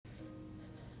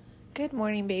Good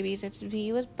morning, babies. It's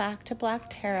V with Back to Black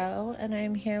Tarot, and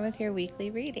I'm here with your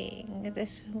weekly reading.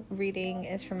 This reading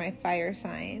is for my fire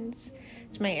signs.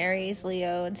 It's my Aries,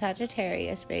 Leo, and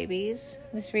Sagittarius babies.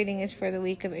 This reading is for the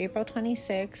week of April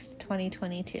 26,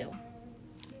 2022.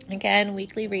 Again,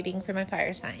 weekly reading for my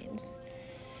fire signs.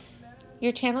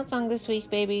 Your channeled song this week,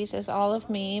 babies, is All of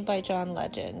Me by John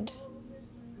Legend.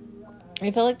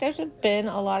 I feel like there's been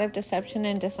a lot of deception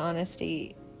and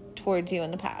dishonesty towards you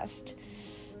in the past.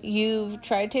 You've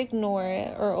tried to ignore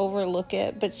it or overlook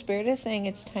it, but Spirit is saying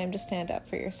it's time to stand up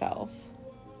for yourself.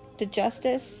 The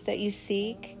justice that you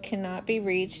seek cannot be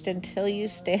reached until you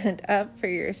stand up for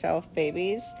yourself,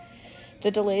 babies.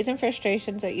 The delays and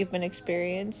frustrations that you've been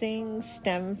experiencing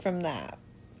stem from that.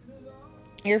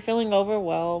 You're feeling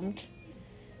overwhelmed,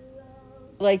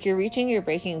 like you're reaching your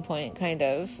breaking point, kind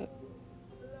of.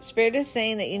 Spirit is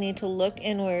saying that you need to look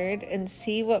inward and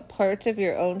see what parts of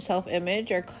your own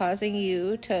self-image are causing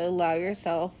you to allow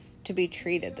yourself to be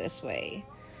treated this way.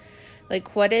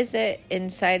 Like, what is it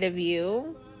inside of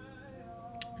you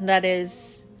that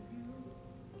is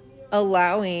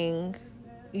allowing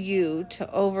you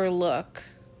to overlook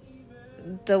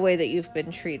the way that you've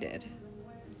been treated?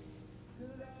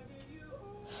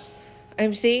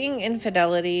 I'm seeing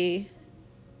infidelity.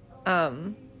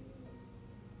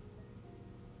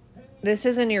 This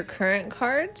is in your current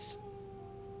cards,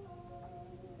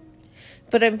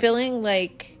 but I'm feeling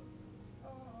like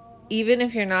even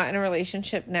if you're not in a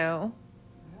relationship now,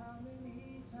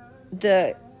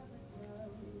 the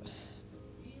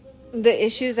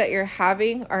issues that you're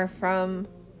having are from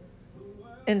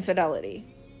infidelity,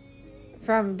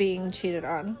 from being cheated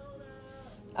on.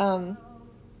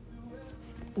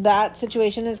 That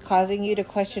situation is causing you to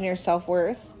question your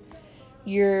self-worth.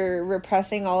 You're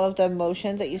repressing all of the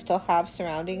emotions that you still have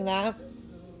surrounding that.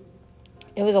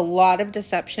 It was a lot of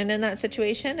deception in that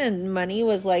situation, and money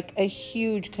was like a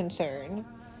huge concern.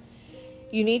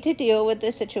 You need to deal with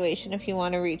this situation if you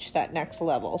want to reach that next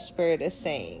level, Spirit is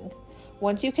saying.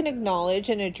 Once you can acknowledge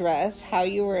and address how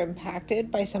you were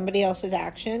impacted by somebody else's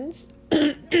actions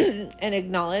and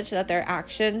acknowledge that their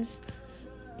actions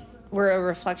were a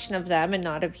reflection of them and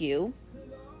not of you,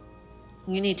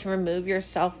 you need to remove your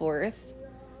self-worth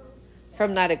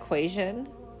from that equation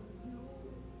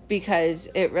because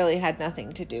it really had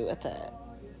nothing to do with it.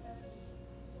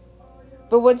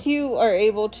 But once you are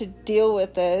able to deal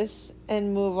with this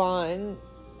and move on,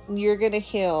 you're going to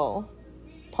heal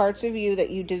parts of you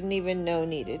that you didn't even know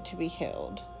needed to be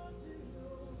healed.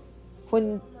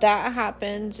 When that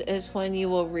happens is when you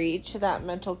will reach that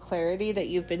mental clarity that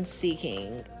you've been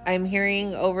seeking. I'm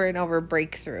hearing over and over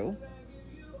breakthrough.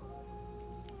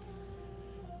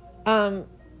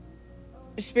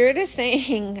 Spirit is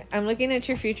saying, I'm looking at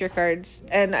your future cards,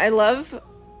 and I love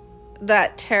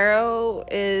that tarot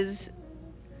it's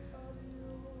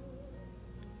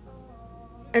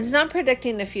not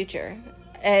predicting the future.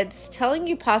 It's telling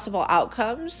you possible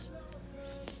outcomes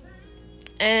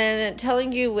and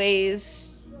telling you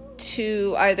ways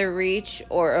to either reach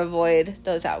or avoid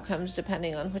those outcomes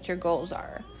depending on what your goals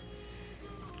are.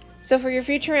 So for your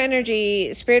future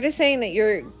energy, Spirit is saying that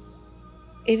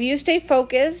if you stay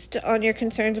focused on your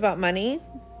concerns about money,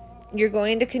 you're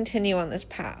going to continue on this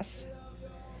path.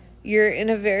 You're in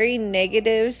a very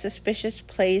negative, suspicious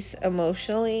place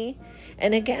emotionally.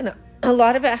 And again, a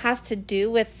lot of it has to do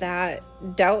with that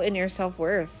doubt in your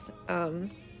self-worth.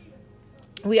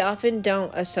 We often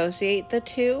don't associate the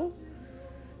two,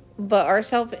 but our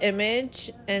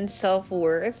self-image and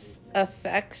self-worth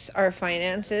affects our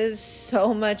finances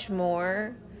so much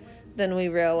more than we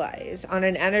realize on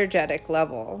an energetic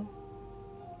level.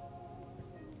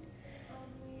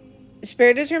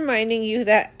 Spirit is reminding you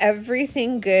that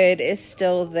everything good is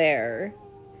still there.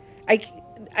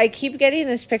 I keep getting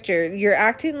this picture. You're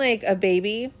acting like a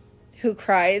baby who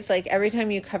cries, like every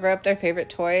time you cover up their favorite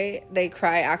toy, they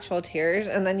cry actual tears,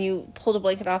 and then you pull the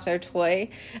blanket off their toy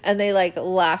and they like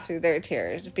laugh through their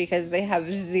tears because they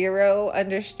have zero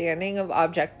understanding of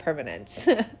object permanence.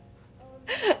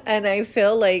 And I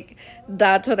feel like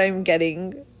that's what I'm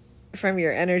getting from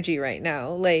your energy right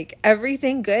now. Like,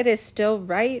 everything good is still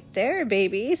right there,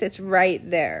 babies. It's right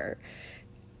there.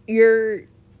 The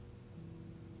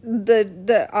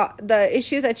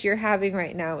issue that you're having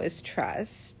right now is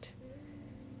trust.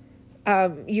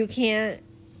 You can't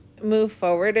move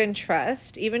forward and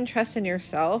trust, even trust in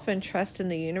yourself and trust in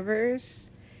the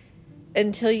universe,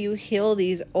 until you heal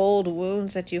these old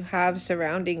wounds that you have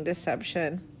surrounding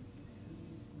deception.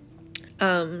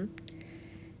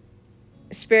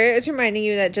 Spirit is reminding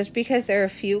you that just because there are a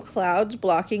few clouds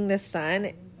blocking the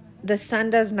sun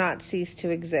does not cease to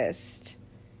exist.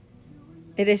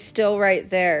 It is still right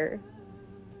there.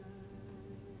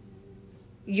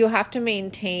 you have to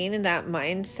maintain that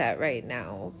mindset right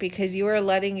now, because you are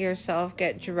letting yourself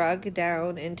get drugged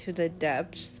down into the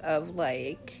depths of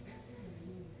like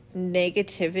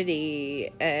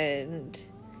negativity and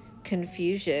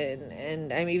confusion,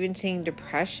 and I'm even seeing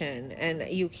depression. And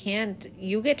you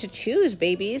get to choose,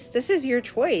 babies. This is your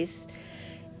choice.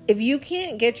 If you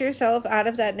can't get yourself out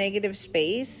of that negative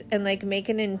space and like make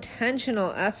an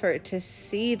intentional effort to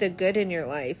see the good in your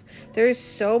life, there is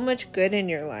so much good in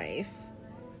your life.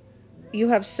 You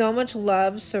have so much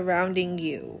love surrounding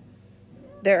you.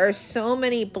 There are so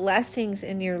many blessings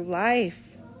in your life.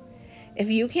 If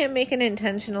you can't make an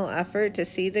intentional effort to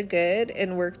see the good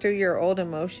and work through your old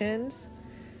emotions,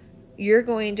 you're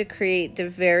going to create the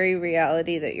very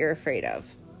reality that you're afraid of.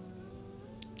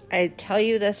 I tell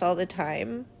you this all the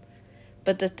time,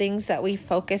 but the things that we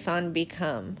focus on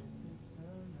become.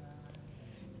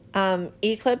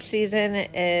 Eclipse season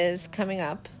is coming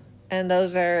up, and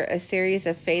those are a series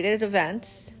of fated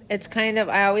events. It's kind of,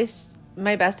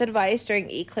 my best advice during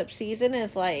eclipse season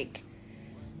is like,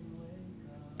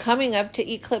 coming up to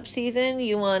eclipse season,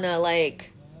 you want to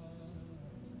like,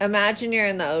 imagine you're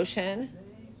in the ocean.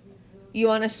 You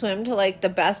want to swim to like the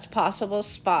best possible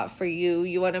spot for you.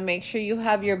 You want to make sure you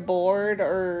have your board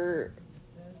or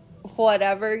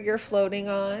whatever you're floating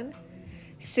on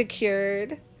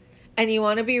secured, and you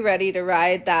want to be ready to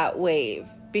ride that wave,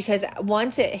 because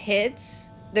once it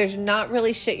hits, there's not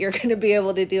really shit you're going to be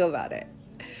able to do about it.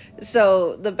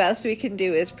 So the best we can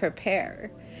do is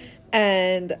prepare.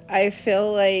 And I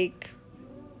feel like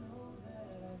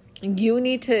you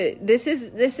need to, this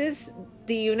is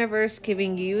the universe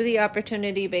giving you the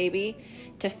opportunity, baby,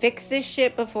 to fix this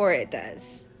shit before it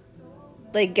does.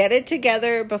 Like, get it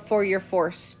together before you're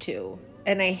forced to.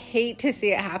 And I hate to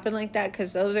see it happen like that,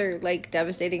 because those are like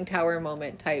devastating tower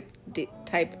moment type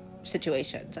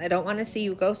situations. I don't want to see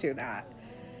you go through that.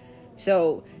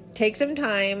 So take some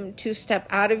time to step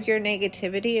out of your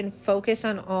negativity and focus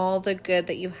on all the good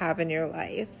that you have in your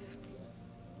life.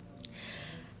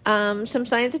 Some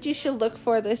signs that you should look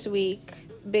for this week,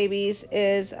 babies,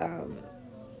 is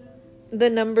the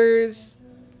numbers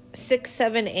 6,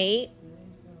 7, 8.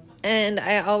 And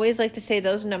I always like to say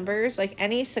those numbers, like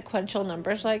any sequential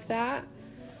numbers like that,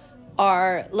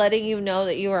 are letting you know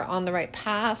that you are on the right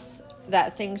path,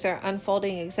 that things are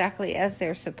unfolding exactly as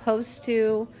they're supposed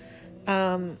to.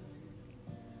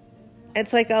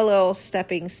 It's like a little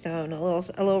stepping stone, a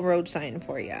little road sign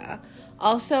for you.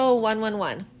 Also,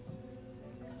 111.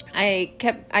 I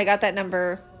got that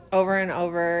number over and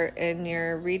over in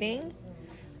your reading.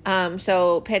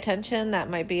 So pay attention.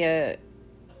 That might be a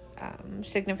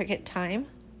significant time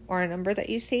or a number that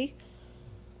you see.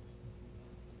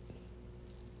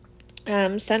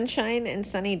 Sunshine and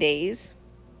sunny days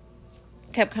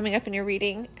kept coming up in your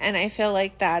reading, and I feel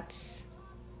like it's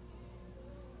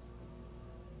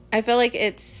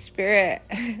spirit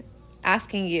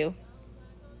asking you,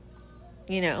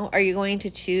 are you going to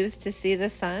choose to see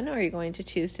the sun, or are you going to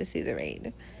choose to see the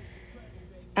rain?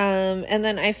 And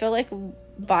then I feel like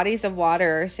bodies of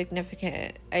water are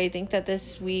significant. I think that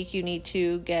this week you need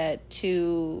to get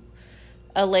to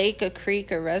a lake, a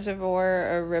creek, a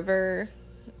reservoir, a river,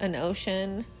 an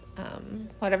ocean,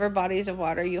 whatever bodies of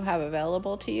water you have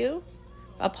available to you,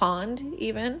 a pond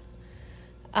even,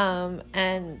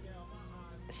 and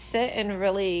sit and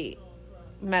really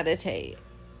meditate.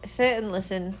 Sit and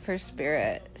listen for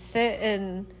spirit. Sit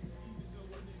and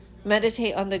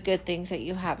meditate on the good things that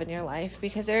you have in your life,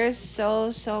 because there is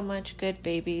so much good,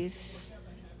 babies,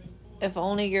 if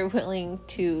only you're willing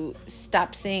to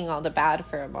stop seeing all the bad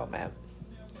for a moment.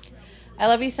 I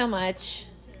love you so much.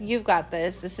 You've got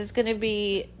this. This is going to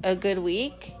be a good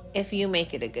week if you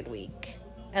make it a good week.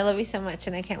 I love you so much,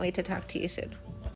 and I can't wait to talk to you soon.